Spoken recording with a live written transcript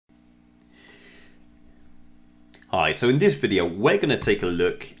Hi, so in this video we're going to take a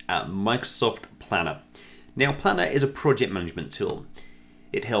look at Microsoft Planner. Now Planner is a project management tool.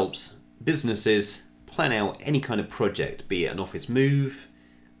 It helps businesses plan out any kind of project, be it an office move,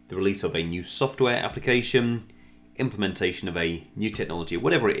 the release of a new software application, implementation of a new technology,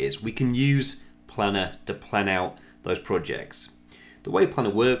 whatever it is. We can use Planner to plan out those projects. The way Planner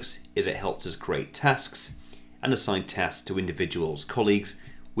works is it helps us create tasks and assign tasks to individuals, colleagues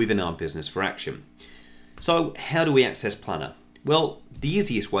within our business for action. So how do we access Planner? Well, the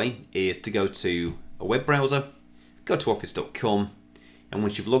easiest way is to go to a web browser, go to office.com, and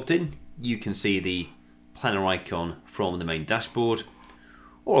once you've logged in, you can see the Planner icon from the main dashboard,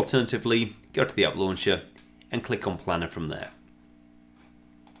 or alternatively, go to the app launcher and click on Planner from there.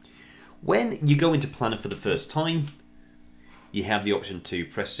 When you go into Planner for the first time, you have the option to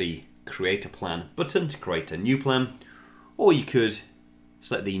press the Create a Plan button to create a new plan, or you could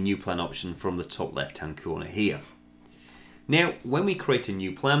select the New Plan option from the top left-hand corner here. Now, when we create a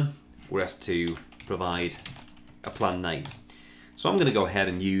new plan, we're asked to provide a plan name. So I'm going to go ahead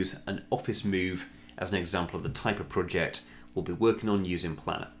and use an office move as an example of the type of project we'll be working on using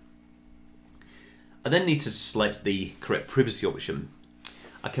Planner. I then need to select the correct privacy option.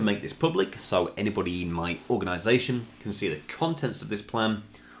 I can make this public so anybody in my organization can see the contents of this plan,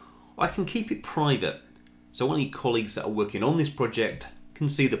 or I can keep it private so only colleagues that are working on this project can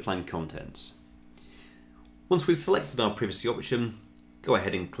see the plan contents. Once we've selected our privacy option, go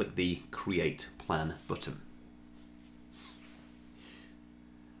ahead and click the Create Plan button.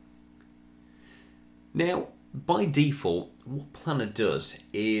 Now, by default, what Planner does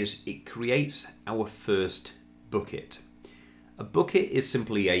is it creates our first bucket. A bucket is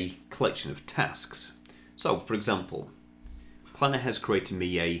simply a collection of tasks. So, for example, Planner has created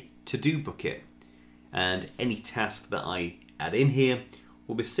me a to-do bucket, and any task that I add in here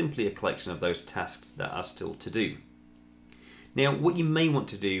will be simply a collection of those tasks that are still to do. Now, what you may want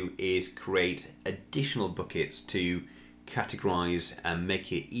to do is create additional buckets to categorize and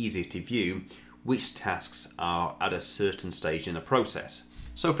make it easier to view which tasks are at a certain stage in a process.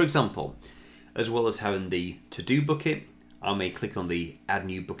 So for example, as well as having the to-do bucket, I may click on the Add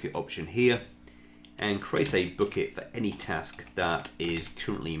New Bucket option here and create a bucket for any task that is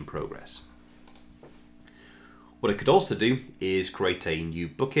currently in progress. What I could also do is create a new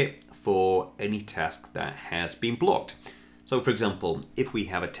bucket for any task that has been blocked. So for example, if we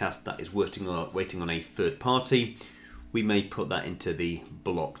have a task that is waiting on a third party, we may put that into the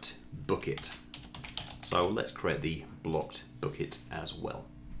blocked bucket. So let's create the blocked bucket as well.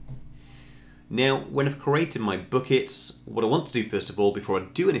 Now, when I've created my buckets, what I want to do first of all, before I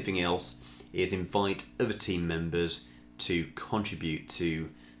do anything else, is invite other team members to contribute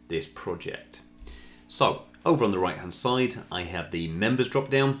to this project. So over on the right hand side, I have the members drop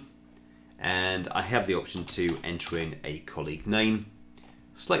down, and I have the option to enter in a colleague name,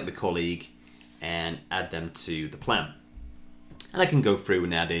 select the colleague and add them to the plan. And I can go through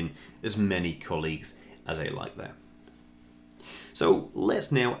and add in as many colleagues as I like there. So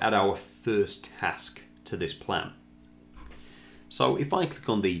let's now add our first task to this plan. So if I click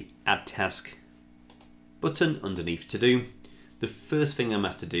on the Add Task button underneath To Do, the first thing I'm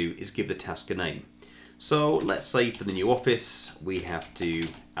asked to do is give the task a name. So let's say for the new office, we have to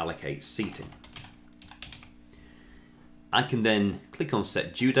allocate seating. I can then click on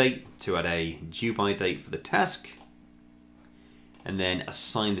Set Due Date to add a due by date for the task, and then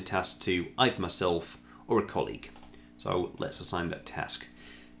assign the task to either myself or a colleague. So let's assign that task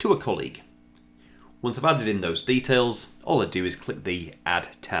to a colleague. Once I've added in those details, all I do is click the Add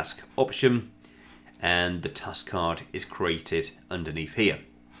Task option, and the task card is created underneath here.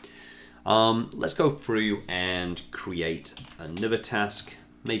 Let's go through and create another task.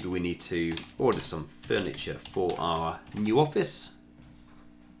 Maybe we need to order some furniture for our new office.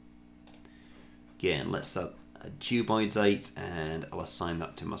 Again, let's set a due by date and I'll assign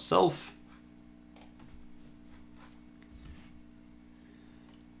that to myself.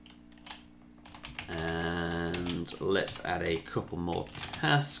 And let's add a couple more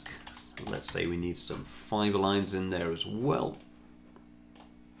tasks. Let's say we need some fiber lines in there as well.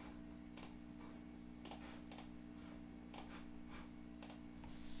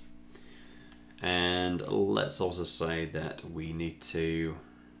 And let's also say that we need to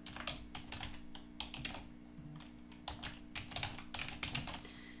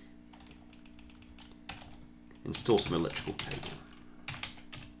install some electrical cable.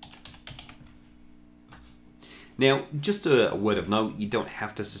 Now, just a word of note, you don't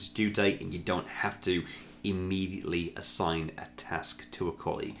have to set a due date and you don't have to immediately assign a task to a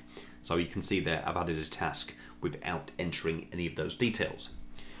colleague. So you can see there I've added a task without entering any of those details.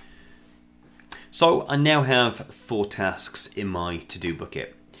 So I now have 4 tasks in my to-do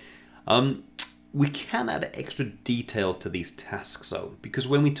bucket. We can add extra detail to these tasks though, because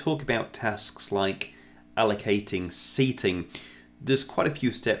when we talk about tasks like allocating seating, there's quite a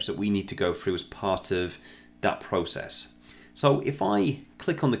few steps that we need to go through as part of that process. So if I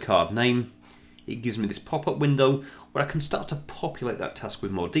click on the card name, it gives me this pop-up window where I can start to populate that task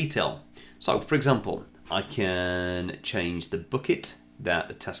with more detail. So for example, I can change the bucket that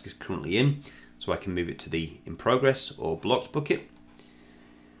the task is currently in, so I can move it to the in progress or blocked bucket.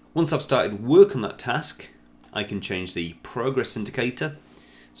 Once I've started work on that task, I can change the progress indicator.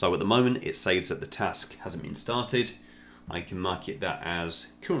 So at the moment it says that the task hasn't been started. I can mark it that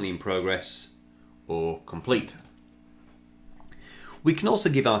as currently in progress or complete. We can also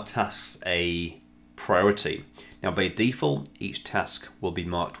give our tasks a priority. Now by default, each task will be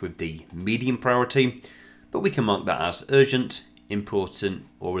marked with the medium priority, but we can mark that as urgent, important,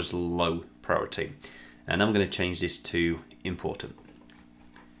 or as low priority. And I'm going to change this to important.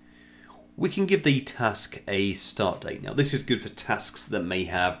 We can give the task a start date. Now this is good for tasks that may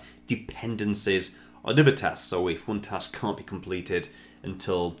have dependencies on other tasks. So if one task can't be completed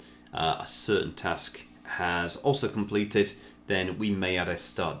until a certain task has also completed, then we may add a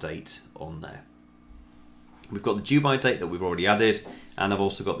start date on there. We've got the due by date that we've already added, and I've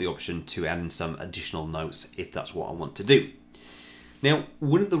also got the option to add in some additional notes if that's what I want to do. Now,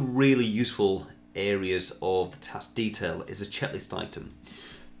 one of the really useful areas of the task detail is a checklist item.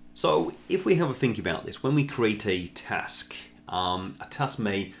 So if we have a think about this, when we create a task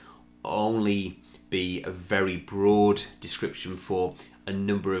may only be a very broad description for a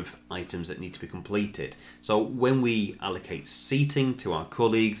number of items that need to be completed. So when we allocate seating to our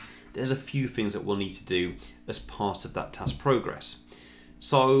colleagues, there's a few things that we'll need to do as part of that task progress.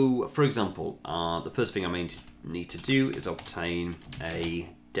 So for example, the first thing I may need to do is obtain a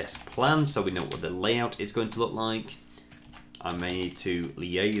desk plan so we know what the layout is going to look like. I may need to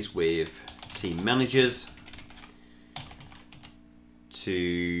liaise with team managers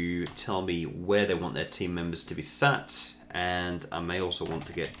to tell me where they want their team members to be sat, and I may also want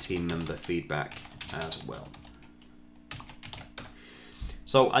to get team member feedback as well.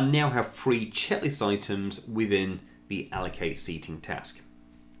 So I now have 3 checklist items within the allocate seating task.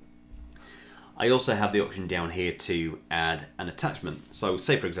 I also have the option down here to add an attachment. So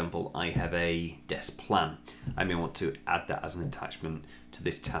say for example, I have a desk plan. I may want to add that as an attachment to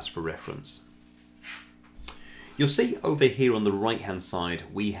this task for reference. You'll see over here on the right hand side,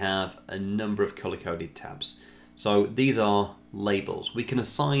 we have a number of color coded tabs. So these are labels. We can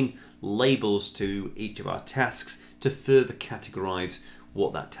assign labels to each of our tasks to further categorize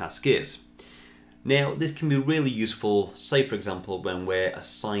what that task is. Now this can be really useful, say for example, when we're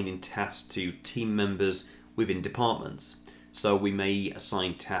assigning tasks to team members within departments. So we may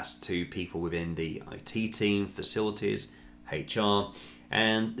assign tasks to people within the IT team, facilities, HR,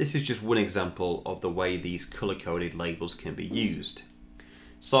 and this is just one example of the way these color-coded labels can be used.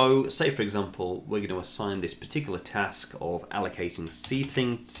 So say for example, we're going to assign this particular task of allocating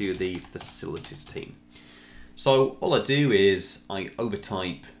seating to the facilities team. So all I do is I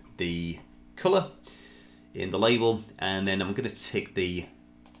overtype the color in the label, and then I'm going to tick the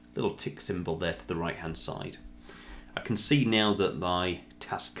little tick symbol there to the right hand side. I can see now that my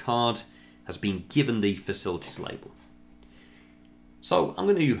task card has been given the facilities label. So I'm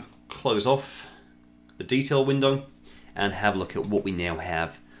going to close off the detail window and have a look at what we now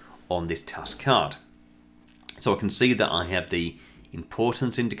have on this task card. So I can see that I have the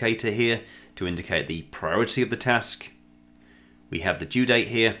importance indicator here to indicate the priority of the task. We have the due date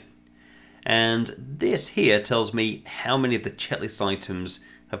here, and this here tells me how many of the checklist items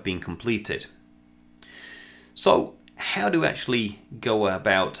have been completed. So how do we actually go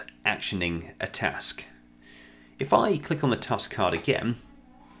about actioning a task? If I click on the task card again,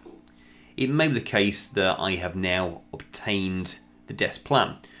 it may be the case that I have now obtained the desk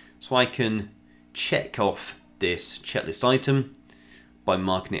plan. So I can check off this checklist item by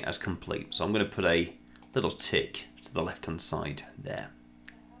marking it as complete. So I'm going to put a little tick to the left hand side there.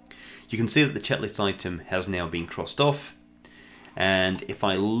 You can see that the checklist item has now been crossed off, and if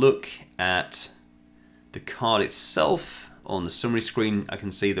I look at the card itself on the summary screen, I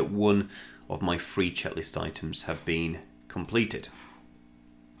can see that one of my 3 checklist items have been completed.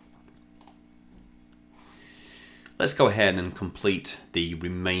 Let's go ahead and complete the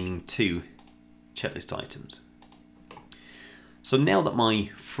remaining 2 checklist items. So now that my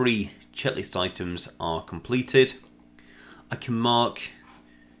 3 checklist items are completed, I can mark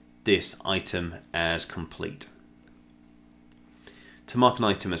this item as complete. To mark an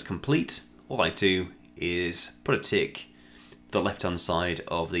item as complete, all I do is put a tick to the left hand side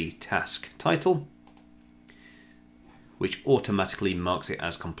of the task title, which automatically marks it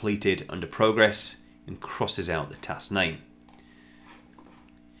as completed under progress and crosses out the task name.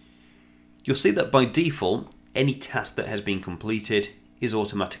 You'll see that by default, any task that has been completed is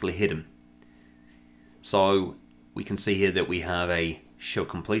automatically hidden. So we can see here that we have a show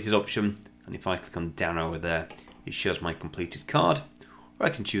completed option, and if I click on the down arrow there, it shows my completed card, or I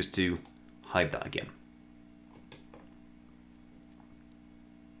can choose to hide that again.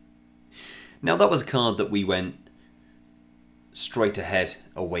 Now that was a card that we went straight ahead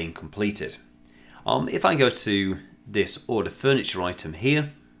away and completed. If I go to this order furniture item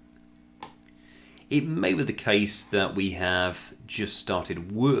here, it may be the case that we have just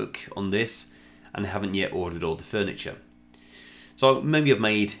started work on this and haven't yet ordered all the furniture. So maybe I've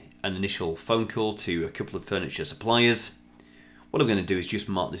made an initial phone call to a couple of furniture suppliers. What I'm going to do is just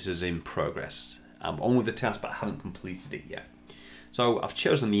mark this as in progress. I'm on with the task, but I haven't completed it yet. So I've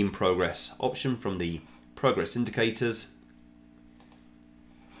chosen the in progress option from the progress indicators.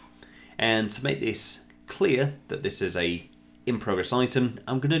 And to make this clear that this is a in progress item,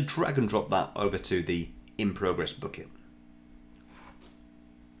 I'm going to drag and drop that over to the in progress bucket.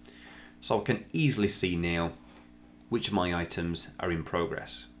 So I can easily see now which of my items are in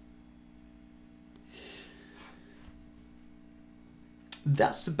progress.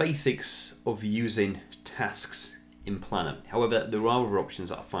 That's the basics of using tasks in Planner. However, there are other options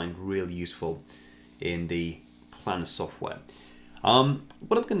that I find really useful in the Planner software.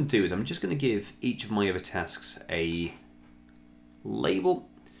 What I'm going to do is I'm just going to give each of my other tasks a label.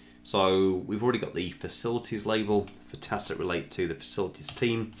 So we've already got the facilities label for tasks that relate to the facilities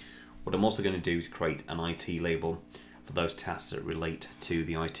team. What I'm also going to do is create an IT label for those tasks that relate to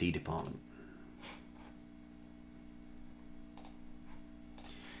the IT department.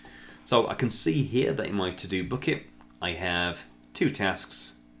 So I can see here that in my to-do bucket I have two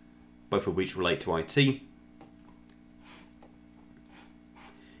tasks, both of which relate to IT.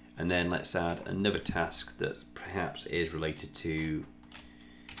 And then let's add another task that perhaps is related to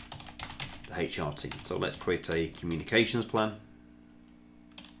the HR team. So let's create a communications plan.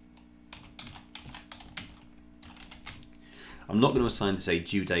 I'm not going to assign this a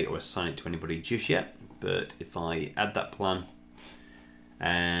due date or assign it to anybody just yet, but if I add that plan,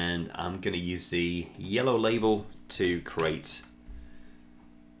 and I'm going to use the yellow label to create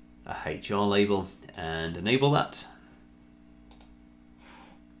a HR label and enable that.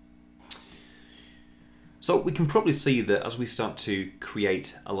 So we can probably see that as we start to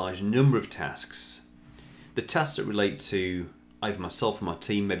create a large number of tasks, the tasks that relate to either myself or my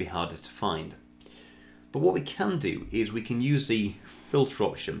team may be harder to find. But what we can do is we can use the filter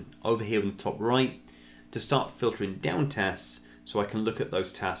option over here in the top right to start filtering down tasks, so I can look at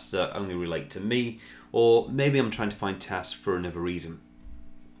those tasks that only relate to me, or maybe I'm trying to find tasks for another reason.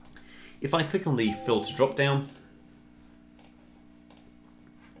 If I click on the filter drop down,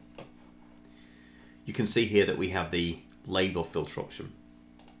 you can see here that we have the label filter option.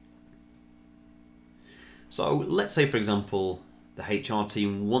 So let's say, for example, the HR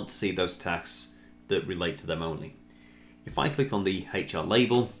team want to see those tasks that relate to them only. If I click on the HR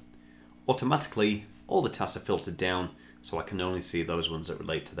label, automatically all the tasks are filtered down, so I can only see those ones that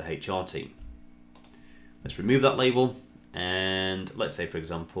relate to the HR team. Let's remove that label, and let's say, for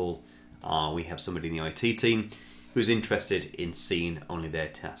example, we have somebody in the IT team who's interested in seeing only their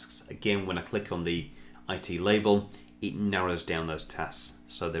tasks. Again, when I click on the IT label, it narrows down those tasks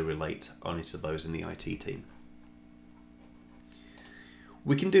so they relate only to those in the IT team.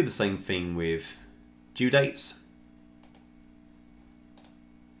 We can do the same thing with due dates.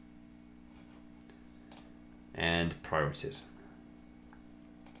 And priorities.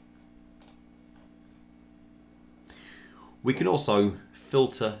 We can also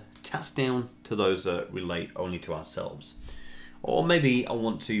filter tasks down to those that relate only to ourselves. Or maybe I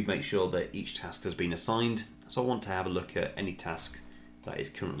want to make sure that each task has been assigned, so I want to have a look at any task that is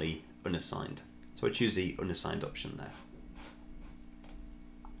currently unassigned. So I choose the unassigned option there.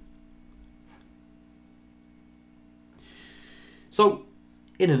 So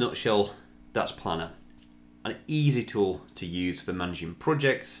in a nutshell, that's Planner. An easy tool to use for managing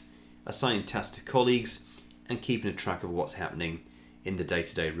projects, assigning tasks to colleagues, and keeping a track of what's happening in the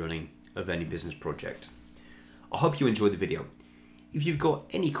day-to-day running of any business project. I hope you enjoyed the video. If you've got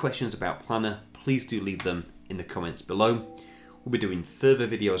any questions about Planner, please do leave them in the comments below. We'll be doing further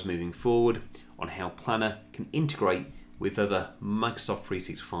videos moving forward on how Planner can integrate with other Microsoft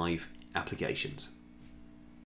 365 applications.